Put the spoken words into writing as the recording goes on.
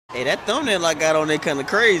Hey, that thumbnail I got on there kind of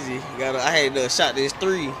crazy. I had shot this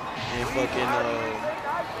 3 and fucking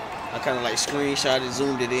I kind of like screenshot it,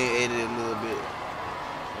 zoomed it in, edited it a little bit.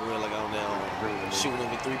 I real like on there shooting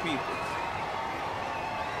over 3 people.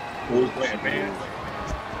 Who's playing, man?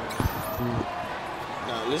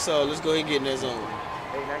 Nah, let's go ahead and get in that zone.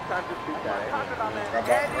 Hey, next time just do that.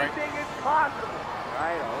 Anything is possible.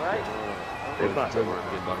 Right, all right. They're about to get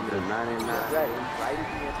 99. Ready, right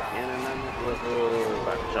at the end. I'm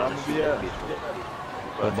gonna be out.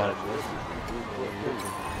 About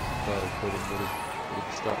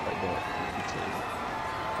stuff like that.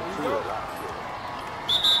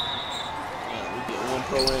 Yeah, we get 1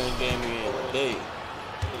 pro-am game in a day.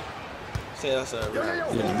 Say outside, right? Yeah,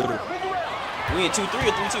 in the middle. We in 2-3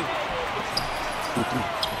 or 3-2? 2-3.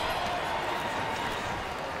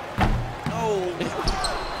 No.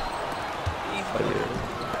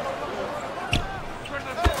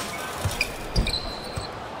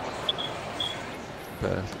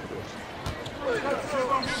 Pass. Go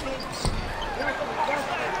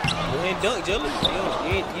ahead and dunk, Jelly.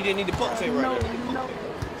 You didn't need the pump fake right there.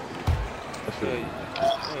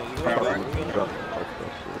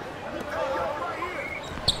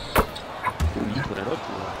 You put it up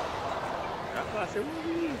to her.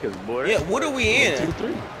 Yeah, what are we in?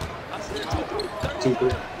 2-3.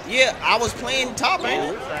 2-3. Yeah, I was playing top, ain't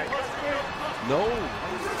it? No. Oh,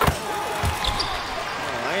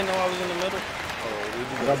 I didn't know I was in the middle. Oh, we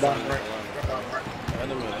just got bottom right. In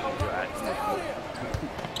the middle.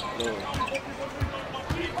 No.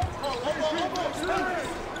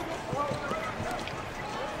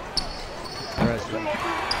 All right, so.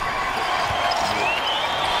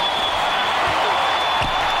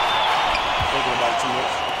 Thinking about it too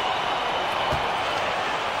much.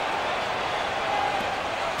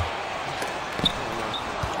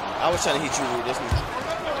 I was trying to hit you with this one.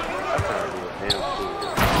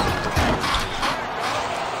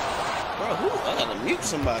 Bro, who? I gotta mute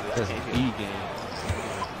somebody. That's an E game.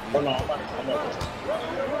 Hold on, I'm up.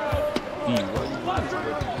 E, what you want?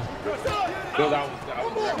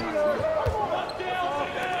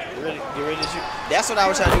 Get ready to shoot. That's what I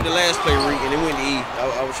was trying to do the last play, Reek, and it went to E.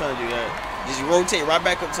 I was trying to do that. Just rotate right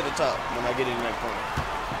back up to the top when I get in that corner.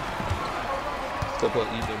 Step up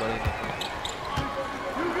E, everybody in that corner.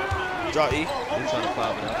 Drop E. We're trying to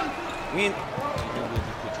foul it out. We in.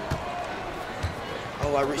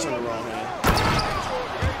 Oh, I reached on the wrong hand.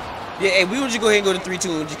 Yeah, hey, we would just go ahead and go to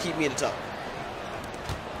 3-2 and just keep me at the top.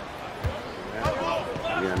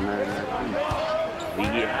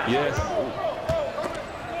 Yes.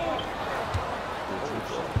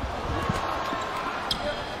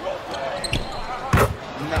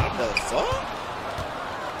 What the fuck?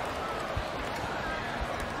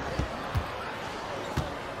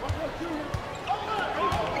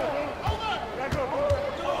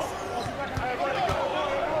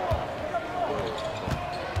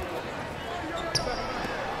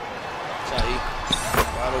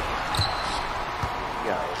 Wide open.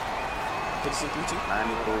 Yeah. Put us in 3-2.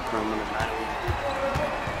 9-0 permanent, 9-0.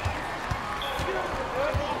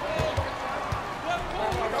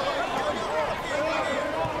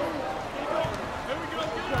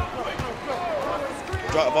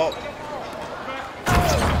 Drop vault.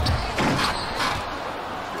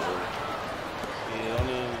 Yeah,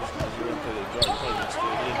 only you want to play the drop. You probably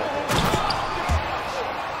still need that.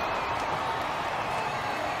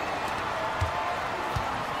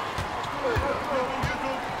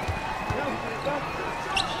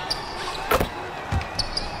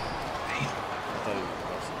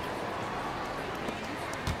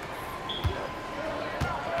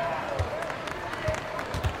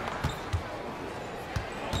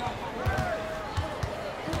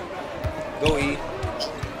 Go E.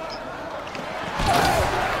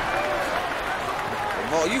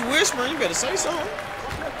 Oh, you whispering? You better say something.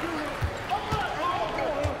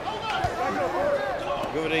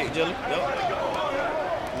 Go over there, Jelly. Yup.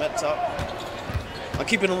 I'm at the top. I'm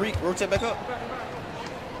keeping him rotate back up.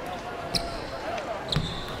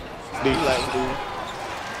 Dude, like, dude.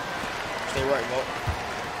 Stay right, Vault.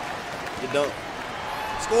 You dunk.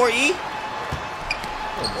 Score E.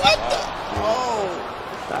 What the? Oh.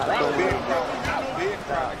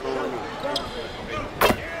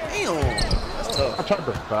 Damn. That's tough. I tried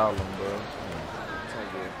to foul him, bro.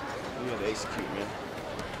 You got to execute, man.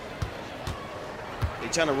 They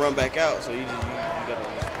trying to run back out, so you gotta.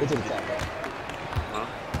 It's in the top. Huh?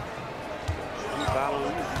 You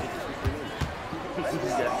following me? You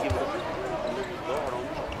just gotta give it up. Guard on me.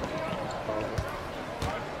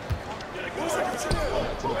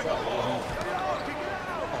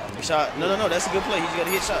 Good shot. No. That's a good play. He just got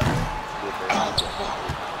to hit shot.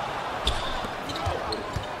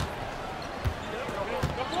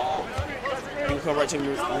 come right to me.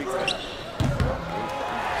 Nice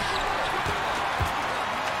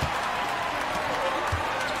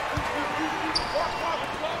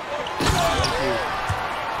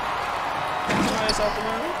off the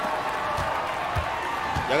line.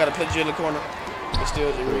 Y'all gotta put you in the corner. It's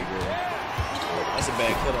still the rig. That's a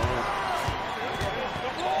bad cut on him.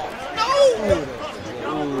 No!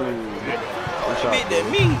 Oh, beat that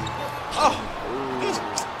me. Oh,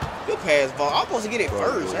 good pass ball. I'm supposed to get it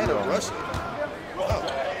first. I had to rush it. Oh,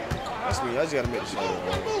 that's me. I just gotta make the shot.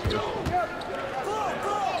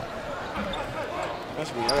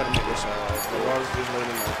 That's me. I gotta make this shot. Ron's just letting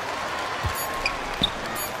him know.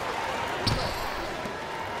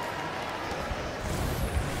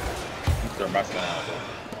 My sound.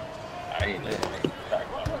 I ain't letting it.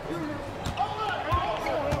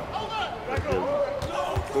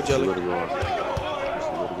 Go Jelly.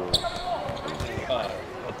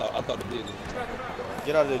 I thought the big.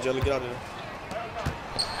 Get out of there, Jelly. Get out of there.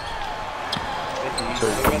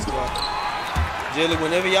 Basketball. Jelly,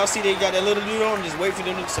 whenever y'all see they got that little dude on, just wait for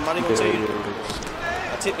them. Somebody gonna tell you.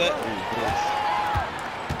 I tip that.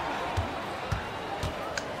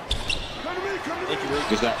 Thank you, Rick.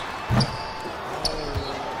 What's that?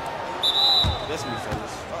 That's me,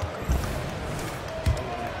 fellas.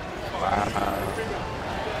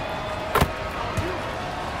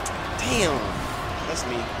 Damn. That's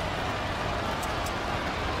me.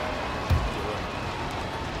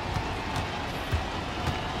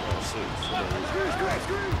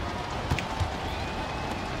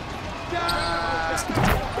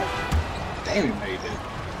 Damn, he made it.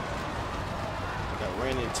 Got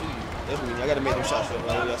ran into you. That's me. I gotta make them shots for them.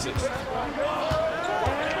 I only got 6.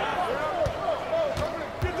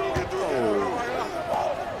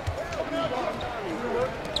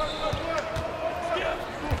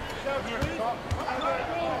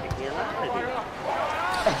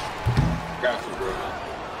 Got you, bro.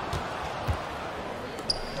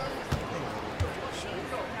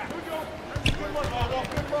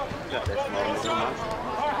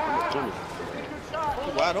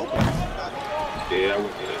 Wide open. Yeah, I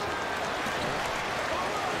would get it.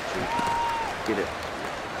 Get it.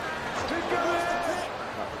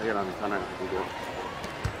 I got on the tunnel.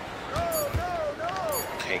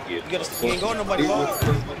 Can't get it. You ain't going nobody ball. Need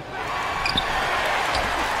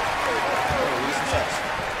some shots.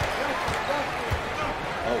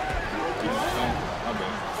 Oh, my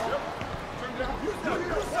bad.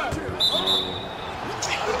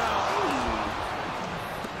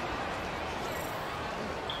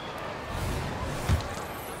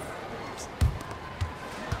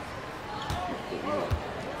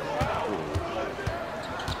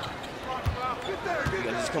 You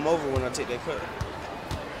gotta just come over when I take that cut.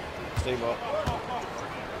 Stay ball.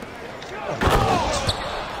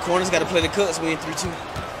 Corners gotta play the cuts. We in 3-2.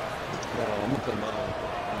 I'm gonna put him on.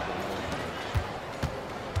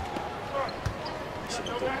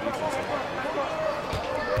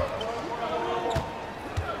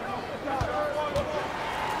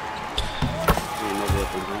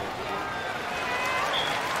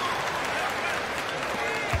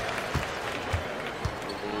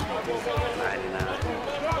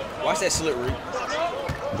 Watch that slit route.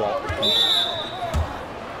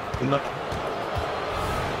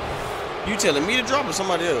 You telling me to drop or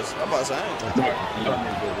somebody else? I'm about to say I ain't.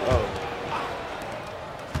 Oh.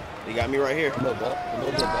 They got me right here. No ball.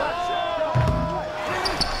 No ball.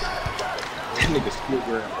 That nigga split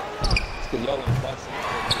ground. It's the yellow and box.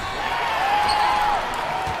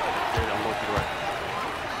 I'm going to the right.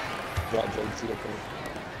 Drop Joe to the point.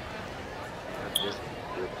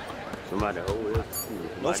 Somebody hold it.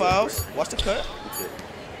 No fouls. Watch the cut.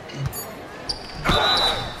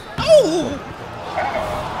 Oh!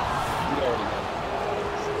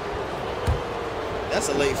 That's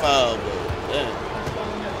a late foul, bro. Damn.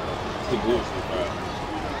 It's a bullshit foul.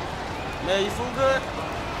 Man, you feel good?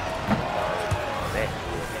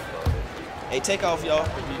 Hey, take off, y'all.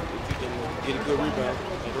 If you can get a good rebound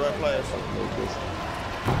at the right place.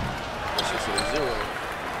 That shit says 0.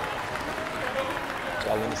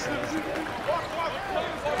 Y'all want to see this?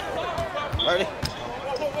 Ready?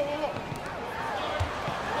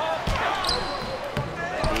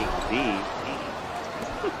 Big B.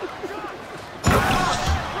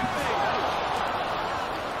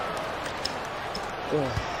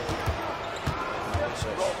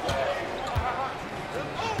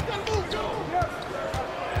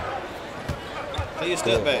 Take your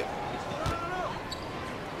step back.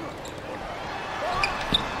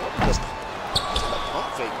 That's a pump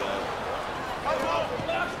fake, guy.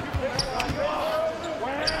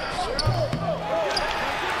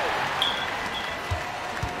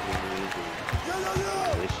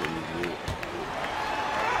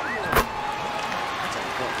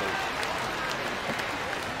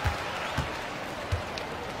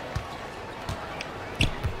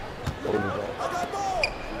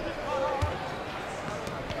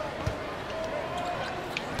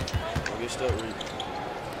 switched up, Reed.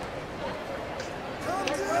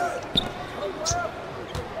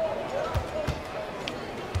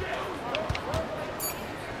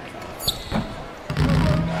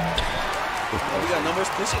 We got numbers.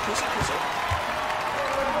 Push it, push it, push it.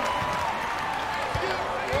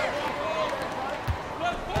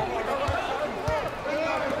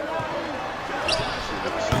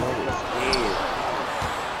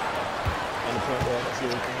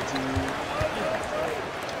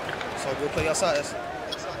 So go play outside.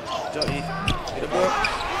 Jump E. Get the board.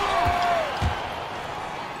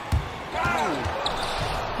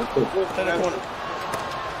 Play that corner.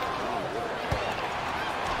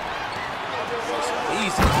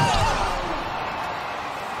 Easy.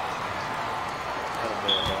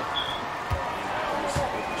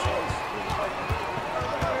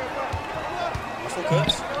 That's what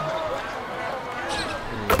cuts.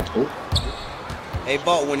 Hey,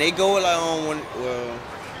 Balt, when they go like on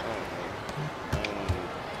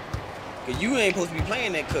cause you ain't supposed to be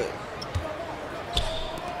playing that cut.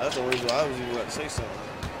 That's the reason why I was even about to say something.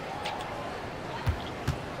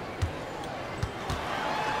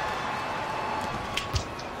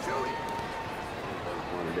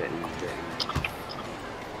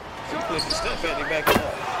 If you step back, they back it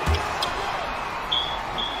up.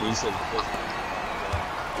 He said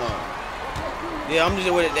yeah, I'm just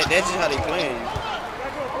with it. That's just how they playing.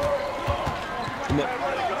 Man,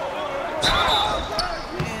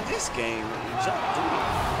 this game,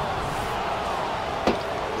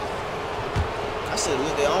 I should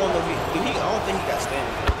look at. I don't know if he. I don't think he got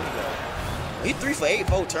standing. He 3 for 8,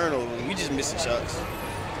 4 turnovers. We just missing shots.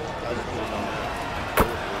 I just put it on there.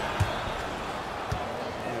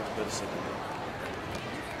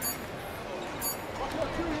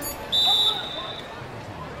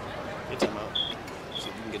 Get time out. So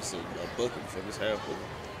we can get a bucket for this half over.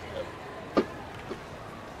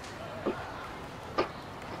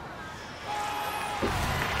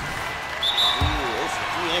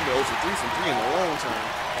 I ain't been 0 for 3 from 3 in a long time.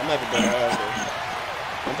 I might be better half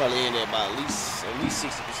though. I'm probably in there by at least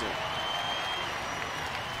 60%.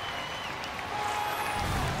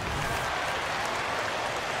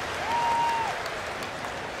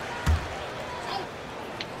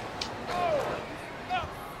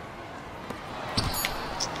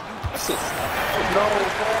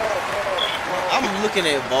 I'm looking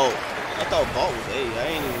at Vault. I thought Vault was A. I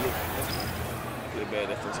ain't even looking. Play bad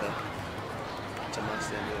that first half. To my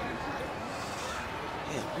stand up.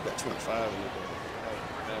 Damn, we got 25 in it.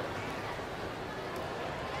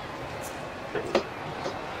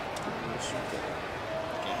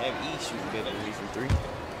 Can't have E shooting better than me from 3.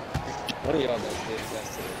 One of y'all got to the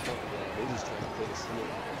point where they just trying to play the slow.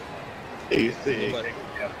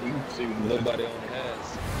 Nobody on the has.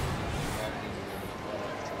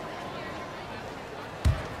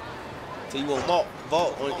 So you want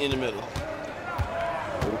Vault in the middle?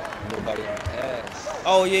 Nobody on the pass.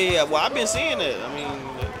 Oh yeah. Well, I've been seeing that. I mean,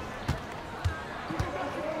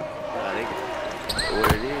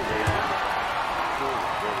 what it is,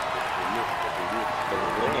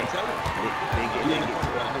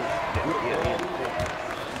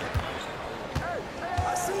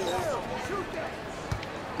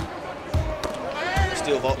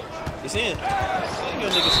 still Vault. It's in. Your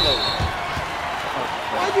nigga slow.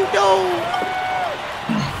 Why you know?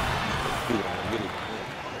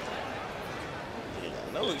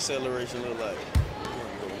 Yeah, no acceleration look like.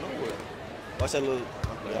 Watch that little.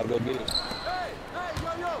 I'll go get it.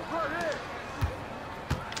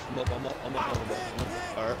 I'm up.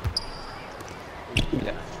 All right.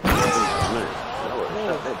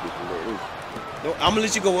 No, I'm gonna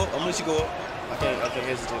let you go up. I can't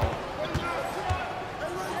hesitate.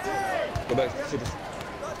 Go back to this.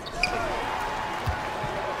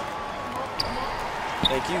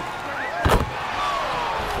 Thank you.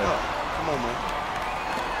 Oh, come on, man.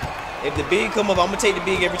 If the big come up, I'm gonna take the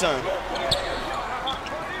big every time.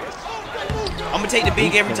 I'm gonna take the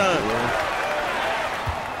big every time.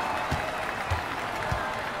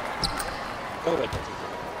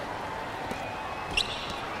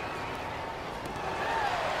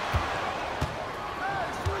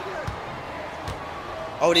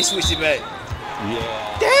 Oh, they switched it back.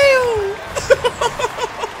 Yeah. Damn.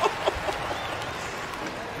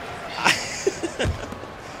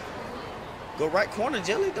 Go right corner,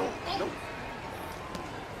 Jelly. Don't.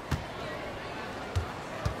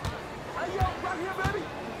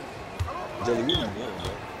 Jelly, what are you doing,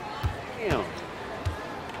 bro? Damn.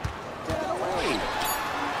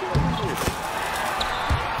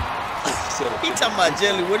 He talking about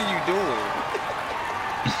Jelly. What are you doing?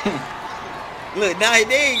 Look, now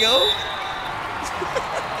there you go.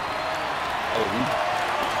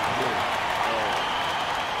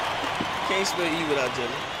 can't spell E without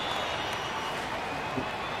jelly.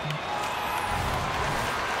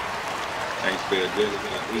 Can't spell jelly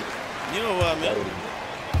without E. You know what I mean?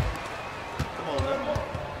 Come on now.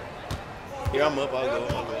 Here, I'm up. I'll go.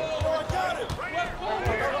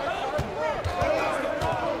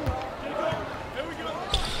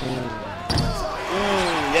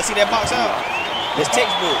 Y'all see that box out? That's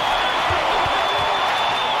textbook.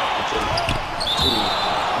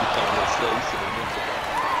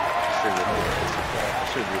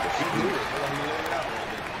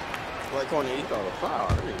 Right corner, E. Call a foul.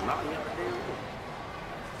 That nigga knocked me out the game.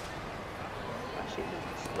 That shit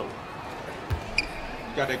is slow.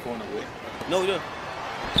 You got that corner with. No, yeah.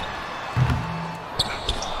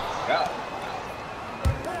 Got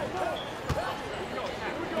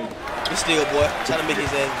He's still, boy. Try to make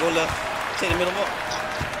his ass go left. Take the middle up.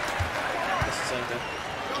 That's the same thing.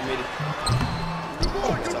 You made it.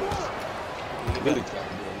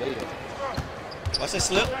 Watch that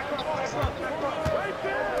slip.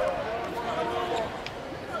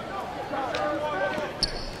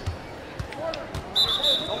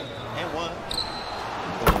 And one.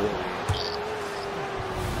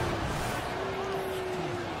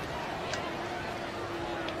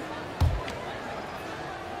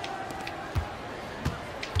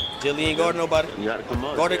 Jelly ain't guarding nobody. You gotta come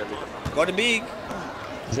up. Guard it. Guard the big.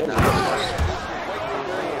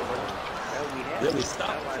 Really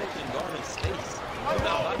stop taking guarding space.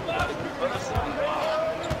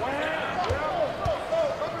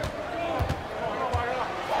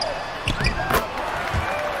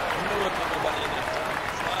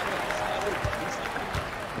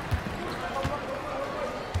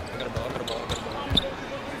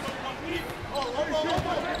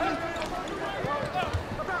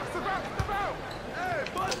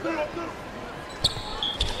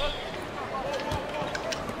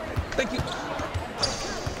 Thank you. I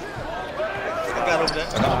got over there.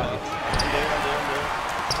 I'm there.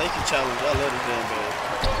 Take your challenge. I love this damn bag.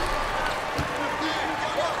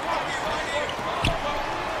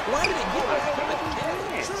 Why did it get us?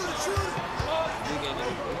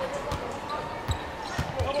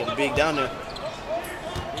 Get the big down there.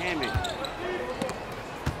 Damn it.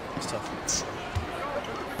 It's tough.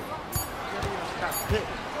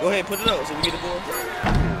 Go ahead, put it up so we get the ball.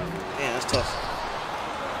 Damn, that's tough.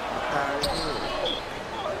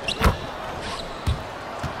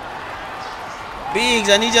 Biggs,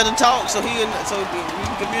 I need y'all to talk so we can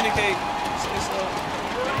communicate.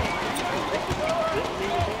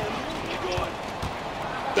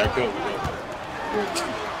 that go.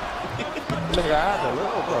 Nigga, I had a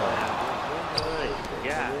little bro.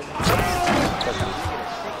 Yeah.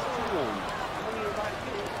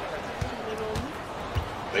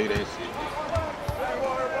 Play that shit.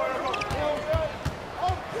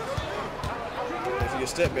 If you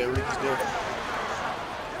step back, Rick is there.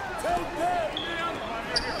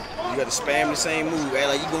 You got to spam the same move. Act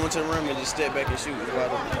like you go into the rim and just step back and shoot. It's wide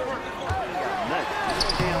open.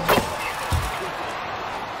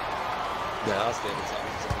 Yeah, I'll stay this.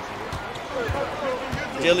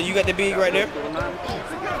 Jelly, you got the big right there.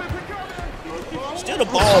 Still the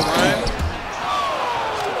ball, Ryan.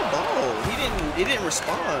 Still the ball. He didn't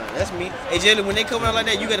respond. That's me. Hey Jelly, when they come out like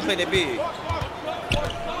that, you got to play that big.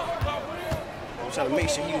 I'm trying to make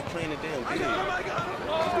sure he was playing the damn big.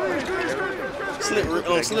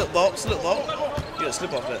 Slip ball. Yeah,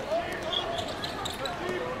 slip off that.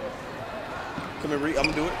 Come here, Reed. I'm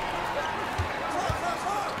gonna do it.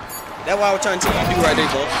 That's why I was trying to tell you to do right there,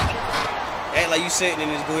 bro. Act like you said, and then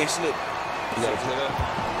just go ahead and slip. You gotta play that.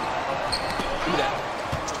 Do that.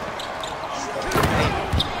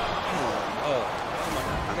 Oh.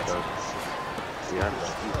 See, I know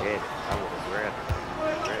you had it. I would have grabbed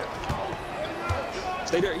it.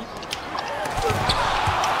 Stay there, eat.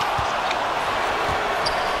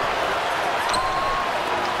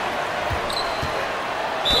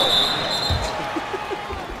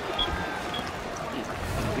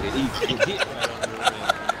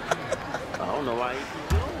 I don't know why he keep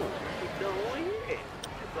going.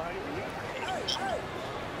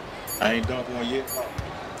 I ain't dunked one yet.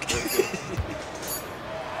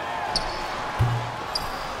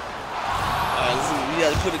 Alright, listen, we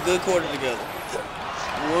gotta put a good quarter together.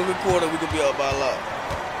 One good quarter, we could be up by a lot.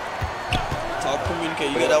 Talk,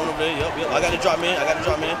 communicate. You got that one over there? Yep. I got the drop man.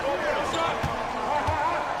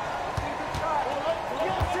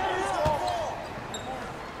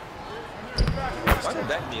 Why did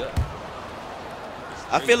that be up?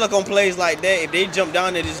 I feel like on plays like that, if they jump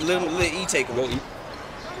down there, just let E take them. Go eat.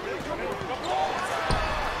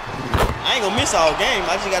 I ain't gonna miss all game.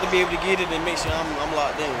 I just got to be able to get it and make sure I'm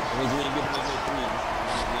locked in.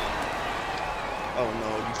 Oh no,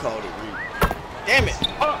 you called it Reed. Damn it!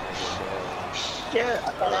 Yeah,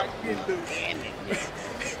 I thought I could do. Damn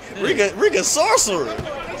it. Riga sorcerer.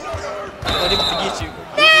 Oh, they can forget you.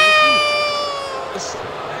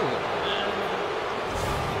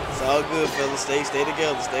 It's all good, fellas. Stay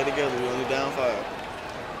together. Stay together. We only down 5.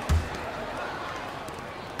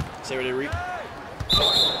 Stay ready, Reed.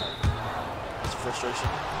 That's frustration.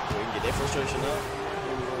 We can get that frustration out.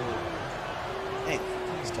 Dang,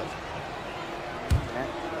 it's tough.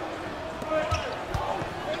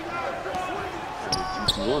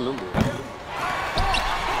 One number.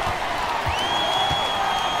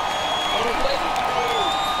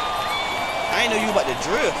 I ain't know you about to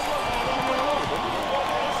drift.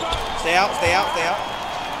 Stay out.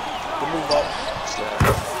 Good move up.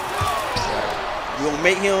 You gonna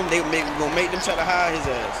make him? We gonna make them try to hide his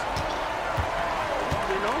ass.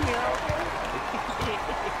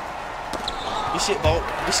 Good shit, Bolt.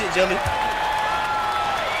 Good shit, Jelly.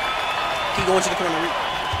 Keep going to the corner, Rick.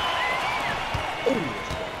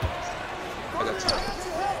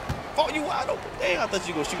 Bolt, you wide open. Damn, I thought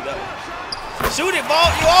you were gonna shoot that one. Shoot it,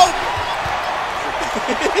 Bolt. You open.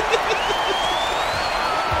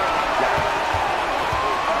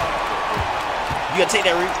 You gotta take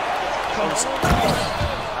that, Rick.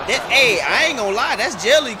 Hey, I ain't gonna lie, that's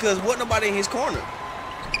Jelly, cause wasn't nobody in his corner.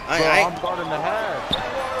 I'm guarding the hash.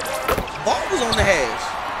 Ball was on the hash.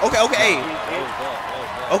 Okay, hey.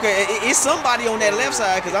 Okay, it's somebody on that left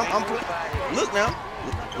side, cause I'm look now.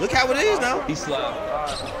 Look how it is now. He slapped.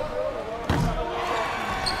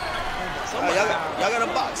 Y'all got a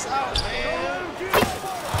box out, man.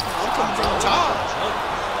 I'm coming from the top.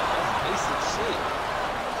 Basic shit.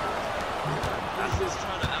 He's just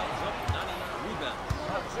trying to out-jump him, not even rebound.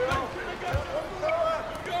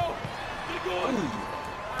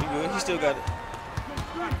 He good. He still got it.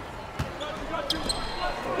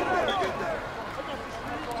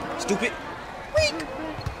 Stupid. Weak.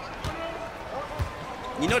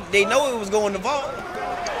 You know they know it was going to vault.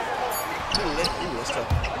 Ooh, that's tough.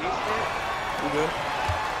 You good?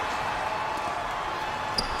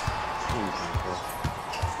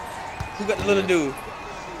 Who got the little dude?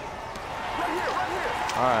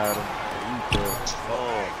 I had him.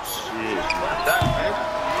 Oh shit.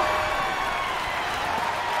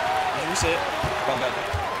 You said. Come back.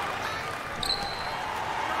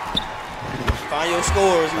 Find your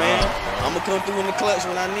scores, man. I'm gonna come through in the clutch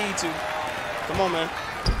when I need to. Come on, man.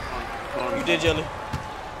 You did, Jelly.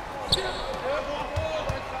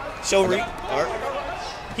 Show Reek. All right.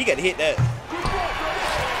 He got to hit that.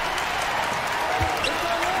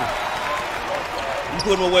 You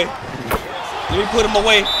put him away. Let me put him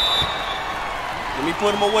away. Let me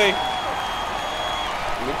put him away.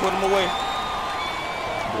 Let me put him away.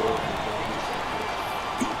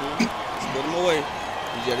 Put him away.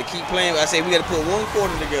 You gotta keep playing. I say we gotta put 1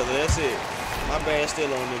 quarter together. That's it. My bad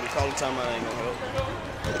still on nigga. Call the timeout. I ain't gonna help.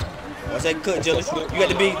 What's that cut, Jelly? You got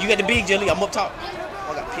the big. You got the big, Jelly. I'm up top.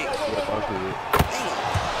 I got picked.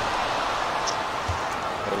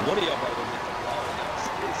 What are y'all about to get?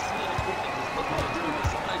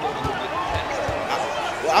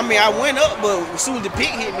 I mean, I went up, but as soon as the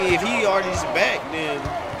pick hit me, if he already's back, then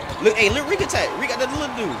look. Hey, look, Rick attack. Rick got that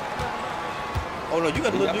little dude. Oh no, you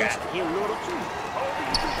got the little dude.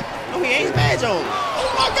 No, he ain't badge on.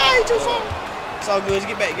 Oh my God, he too far. It's all good. Just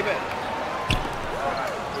get back. Get back.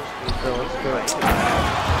 It's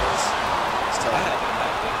tough.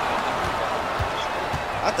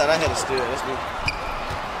 I thought I had a steal. That's me.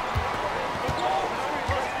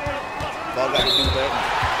 Ball got to do that.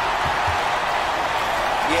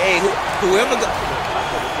 Yeah, hey, whoever got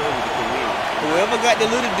the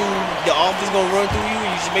little dude, the offense gonna run through you, and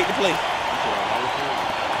you just make the play.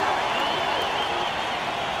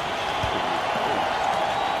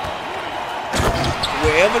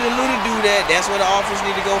 Wherever the little dude at, that's where the offense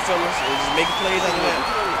need to go, fellas. And just make plays out of that.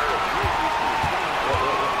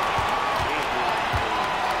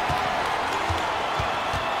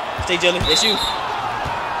 Stay Jelly, that's you.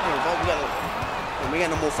 We got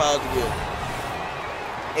no more fouls to give.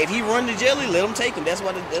 If he run the Jelly, let him take him. That's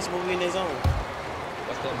what we in his zone.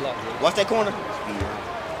 What's that block, bro? Watch that corner.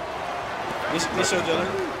 Miss show Jelly.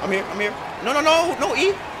 I'm here. No,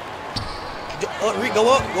 E. Rick, go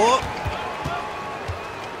up.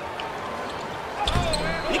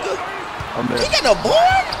 Nigga. He got the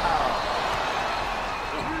board?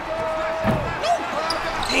 No.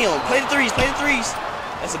 Damn, play the threes.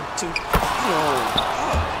 That's a 2.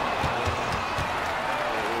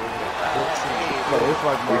 It's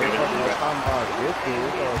like my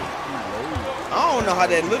I don't know how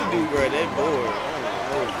that little dude grabbed that board.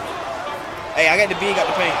 Hey, I got the big, got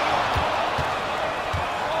the paint.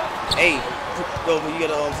 Hey, Over, you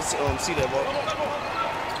gotta see that ball.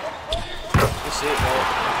 Good shit, ball.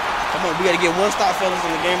 Come on, we gotta get one stop, fellas,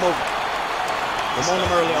 and the game over. I'm on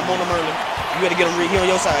him early. I'm on him early. You gotta get him. He on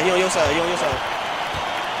your side. He on your side. He on your side.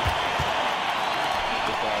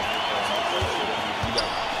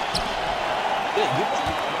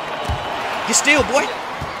 Get still, boy.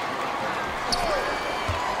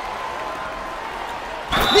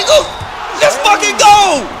 Let's fucking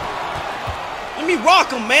go. Let me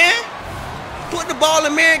rock him, man. Put the ball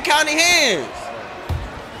in Marion County hands.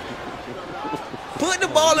 Put the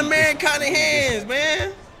ball in Marion County hands,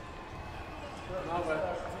 man.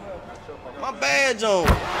 My badge on.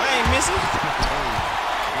 I ain't missing.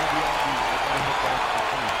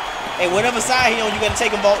 Hey, whatever side he on, you gotta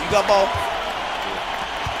take him ball. You got ball.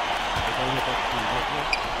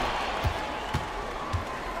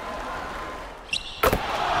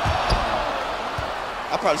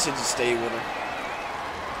 I probably should just stay with him.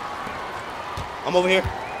 I'm over here.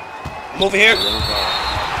 I'm over here.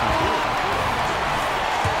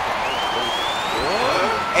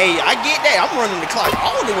 Hey, I get that. I'm running the clock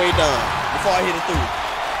all the way down before I hit it through.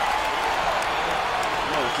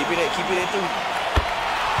 No, keep it at through.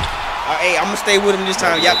 All right, hey, I'm gonna stay with him this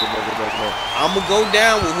time. Y'all, I'm gonna go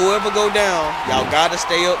down with whoever go down. Y'all gotta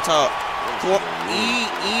stay up top. E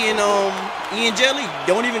and Jelly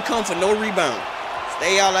don't even come for no rebound.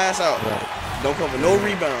 Stay y'all ass out. Don't come for no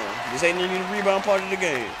rebound. This ain't even the rebound part of the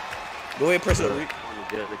game. Go ahead, press up, Rick.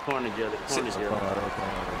 The corner jelly.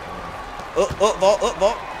 Up,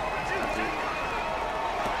 vault.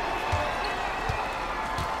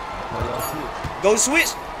 Go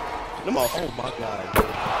switch. Them off. Oh my God.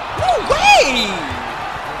 No way!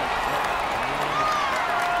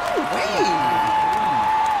 No way!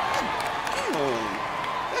 Damn.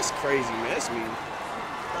 That's crazy, man. That's me.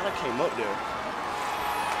 Thought I came up there.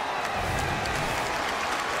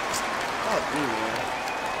 Fuck me, man.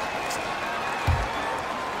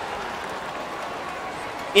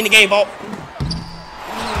 In the game, vault.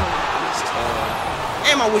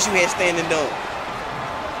 Damn, I wish you had standing dunk.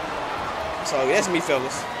 So that's me,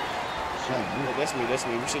 fellas. That's me.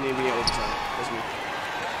 We shouldn't even be in overtime. That's me.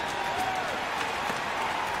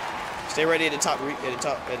 Stay right there at the top, Reek. At the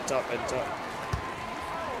top.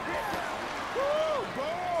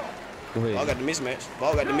 Ball got the mismatch.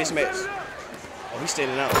 Oh, he's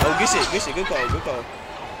standing out. Oh, good shit. Good call.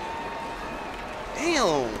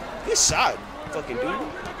 Damn. Good shot, fucking dude.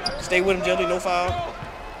 Stay with him, Jelly. No foul.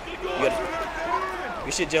 You got it.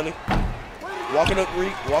 Good shit, Jelly. Walk it up,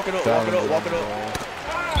 Reek. Walk it up.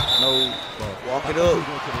 No. Walk it up.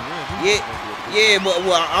 Yeah, but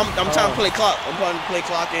well, I'm trying to play clock. I'm trying to play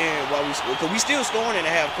clock in while because we still scoring in a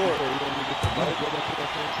half court.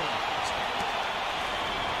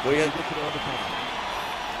 Go ahead.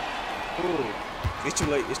 It's too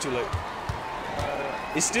late.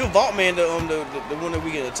 It's still Vault Man, the one that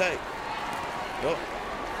we can attack. Yup.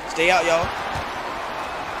 Stay out, y'all.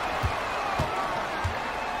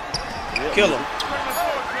 Kill him.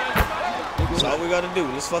 That's all we gotta do.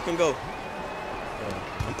 Let's fucking go.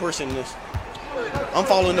 I'm pushing this. I'm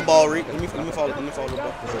following the ball, Reek. Let me follow the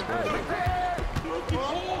ball.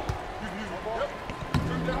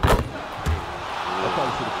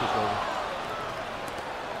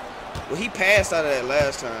 Well, he passed out of that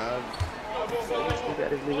last time.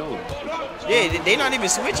 Yeah, they not even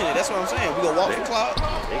switching it. That's what I'm saying. We gonna walk the clock,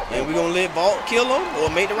 and we gonna let Vault kill him or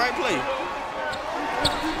make the right play.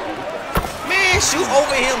 Man, shoot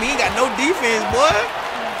over him. He ain't got no defense, boy.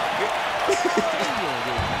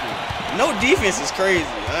 No defense is crazy.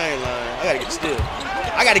 I ain't lying. I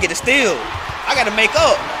gotta get the steal. I gotta make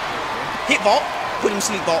up. Hit Vault. Put him to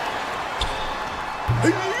sleep, Vault.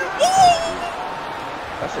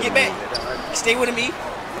 Get back. Stay with him, E.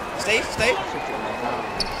 Stay.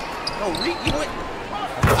 No, Reek, you went.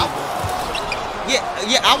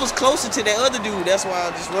 Yeah, I was closer to that other dude. That's why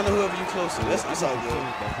I just run to whoever you close to. It's all good.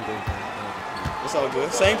 It's all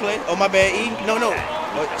good. Same play. Oh, my bad, E. No.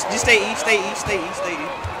 Oh, just stay E. Stay E.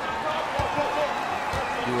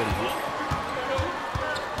 You ready, bro?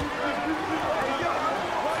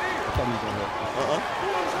 I'm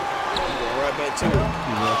going right back to it.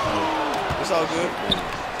 It's all good.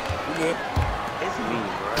 We good. It's me,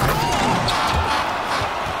 bro.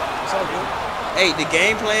 It's all good. Hey, the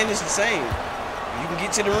game plan is the same. You can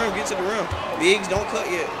get to the rim. Bigs don't cut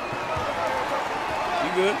yet.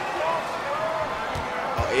 You good?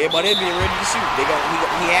 Oh, everybody else being ready to shoot. He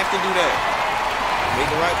have to do that. Make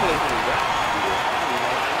the right play.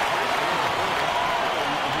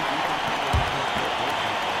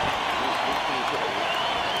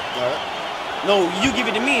 All right. No, you give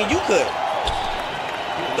it to me and you cut.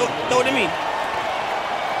 Throw it to me.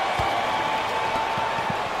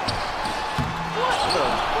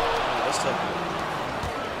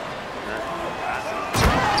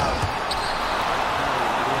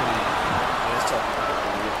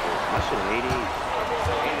 should have 88.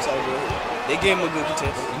 It's all good. They gave him a good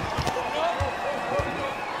contest.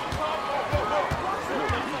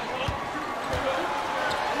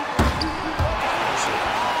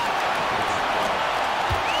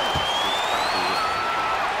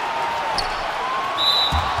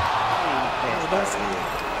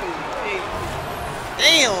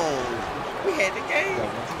 Damn! We had the game. You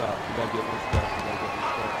gotta get one stop.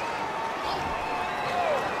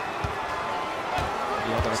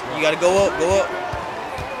 You gotta go up, go up.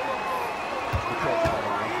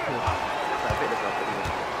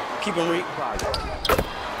 Keep him read. Come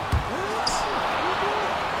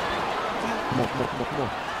on.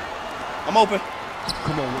 I'm open.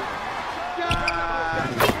 Come on.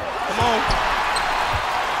 Come on.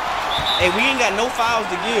 Hey, we ain't got no fouls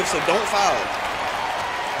to give, so don't foul.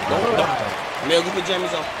 Don't. Mel, go put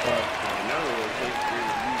jammies on.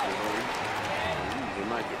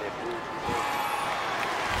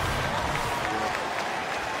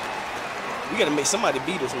 We gotta make somebody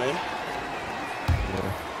beat us, man.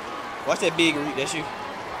 Yeah. Watch that big read. That's you.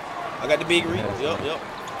 I got the big read. Yep.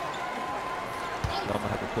 I'm gonna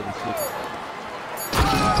have to put this shit.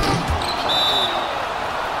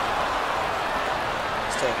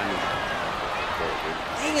 It's tough.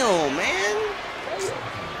 Damn, man.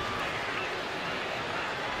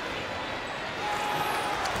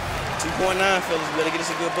 2.9, fellas. We better get us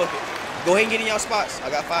a good bucket. Go ahead and get in y'all spots. I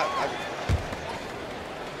got 5.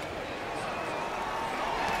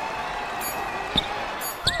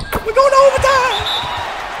 We're going to overtime.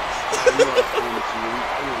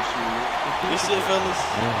 Good shit, fellas.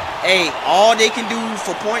 Yeah. Hey, all they can do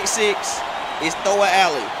for .6 is throw an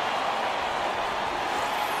alley.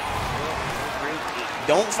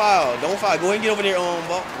 Don't foul. Don't foul. Go ahead and get over there, ball.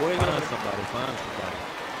 Go ahead and get over there. Find somebody.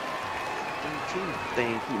 Two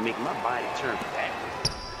things keep making my body turn backwards.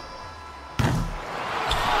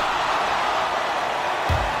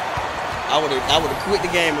 I would have quit the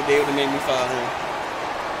game if they would have made me foul him.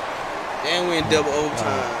 And we in double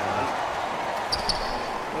overtime.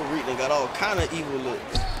 Oh, Reed, they got all kind of evil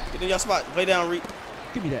looks. Get in your spot. Play down, Reed.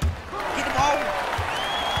 Give me that. Get the ball.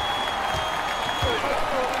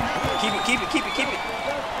 Keep it.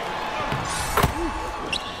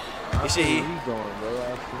 Good shit, he. He's going, bro.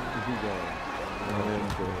 I see he's going.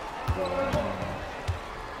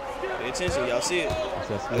 Pay attention, y'all see it.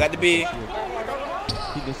 I got the big.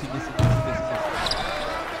 Keep this.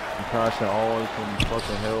 I'm crashing always from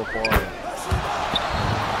fucking hellfire.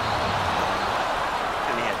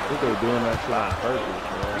 I think they're doing that shit on purpose,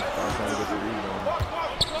 bro. I'm trying to get the rebound.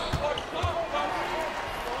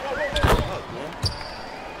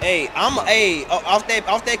 Hey, off that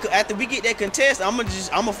after we get that contest,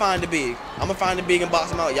 I'ma find the big. I'ma find the big and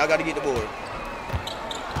box him out. Y'all gotta get the board.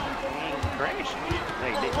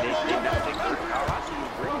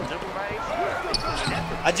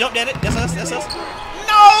 I jumped at it. That's us.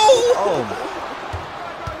 No! Oh.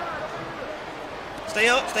 Stay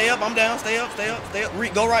up. I'm down. Stay up.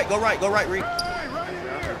 Reed, go right, Reed.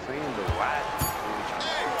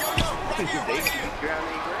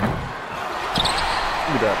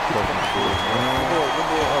 Look at that fucking board, man. Good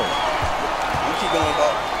boy. You keep going,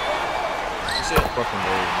 Bob. Shit. Fucking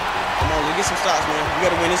board, man. Come on, let's get some shots, man. We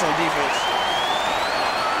gotta win this on defense.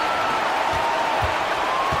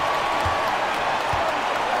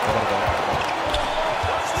 Come on.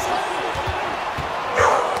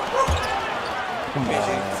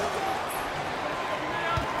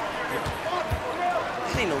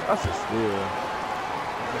 That's a steal.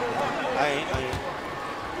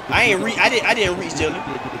 I didn't reach, Jelly.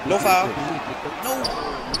 No foul. No.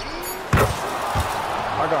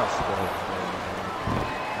 I got stuck.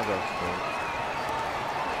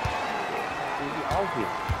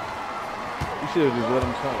 You should have just let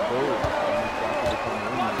him come forward.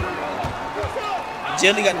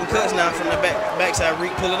 Jelly got them cuts now from the backside.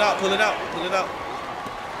 Reed, pull it out. You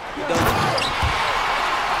done.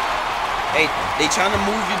 Hey, they trying to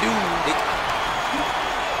move you, dude.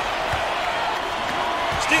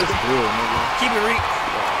 Still. Keep it, Reed.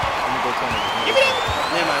 I'm gonna go turn it. Give it up.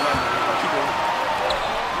 Never mind. Keep it.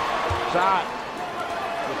 Shot.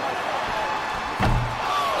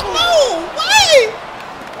 No way!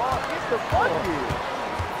 It's the bucket.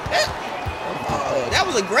 That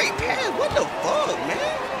was a great pass. What the fuck,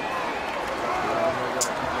 man?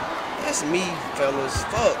 That's me, fellas.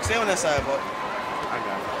 Fuck. Stay on that side, fuck. I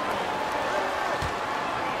got it.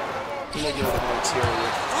 Nigga with the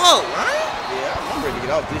material. Fuck, right? Yeah, I'm ready to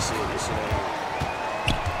get off this shit. This shit ain't.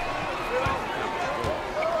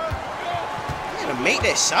 You gotta make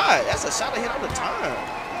that shot. That's a shot I hit all the time.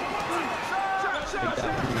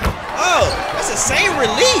 Oh, that's the same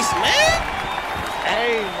release, man.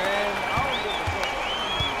 Hey, man.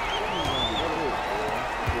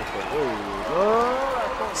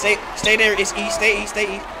 Stay there. It's east. Stay east.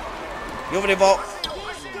 Stay east. You over there, Vault.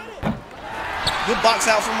 Good box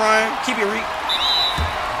out from Ryan. Keep it, Reek.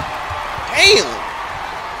 Damn.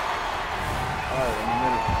 Alright, in a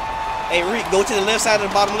minute. Hey, Reek, go to the left side of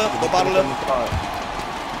the bottom left. Go bottom left.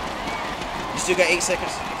 You still got 8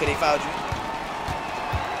 seconds because they fouled you.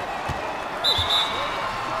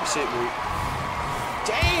 Good shit, Reek.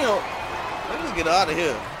 Damn. Let's get out of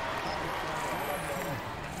here.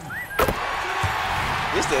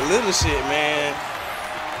 It's that little shit, man.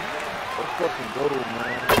 Let's fucking go,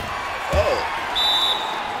 man. Oh.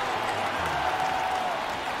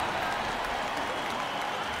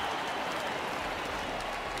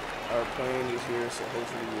 Our plane is here, so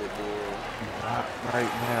hopefully we're bored. Not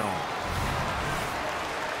right now.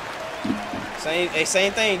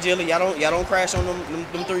 Same thing, Jilly. Y'all don't crash on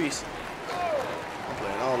them threes. I'm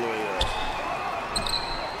playing all the way up.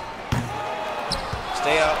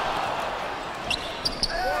 Stay out.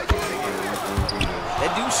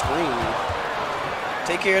 That dude screaming.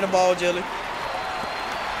 Take care of the ball, Jelly.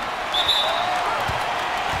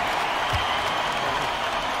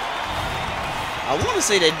 I want to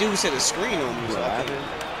say that dude set a screen on me, so I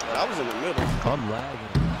was in the middle. I'm lagging.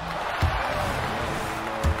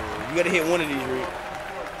 You gotta hit one of these, Rick.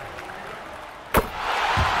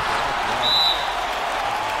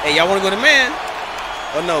 Hey, y'all wanna go to man?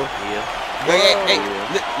 Oh no. Yeah. Hey,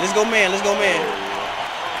 let's go man. Let's go man.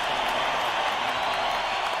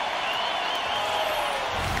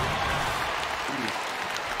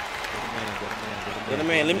 Go to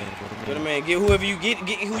man. Go to man. Get whoever you get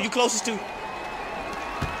who you closest to.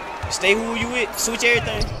 Stay who you with. Switch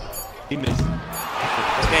everything. He missed.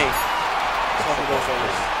 Let's game. Let's fucking go,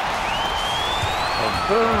 fellas.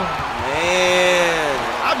 Man,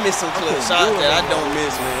 I miss some clutch shots that I don't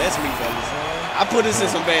miss, man. That's me, fellas. I put us in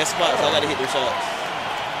some bad spots. So I gotta hit their shots.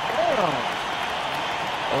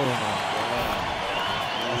 Oh my god.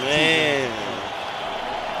 Man.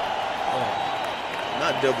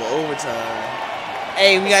 Not double overtime.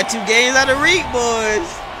 Hey, we got 2 games out of Reek, boys.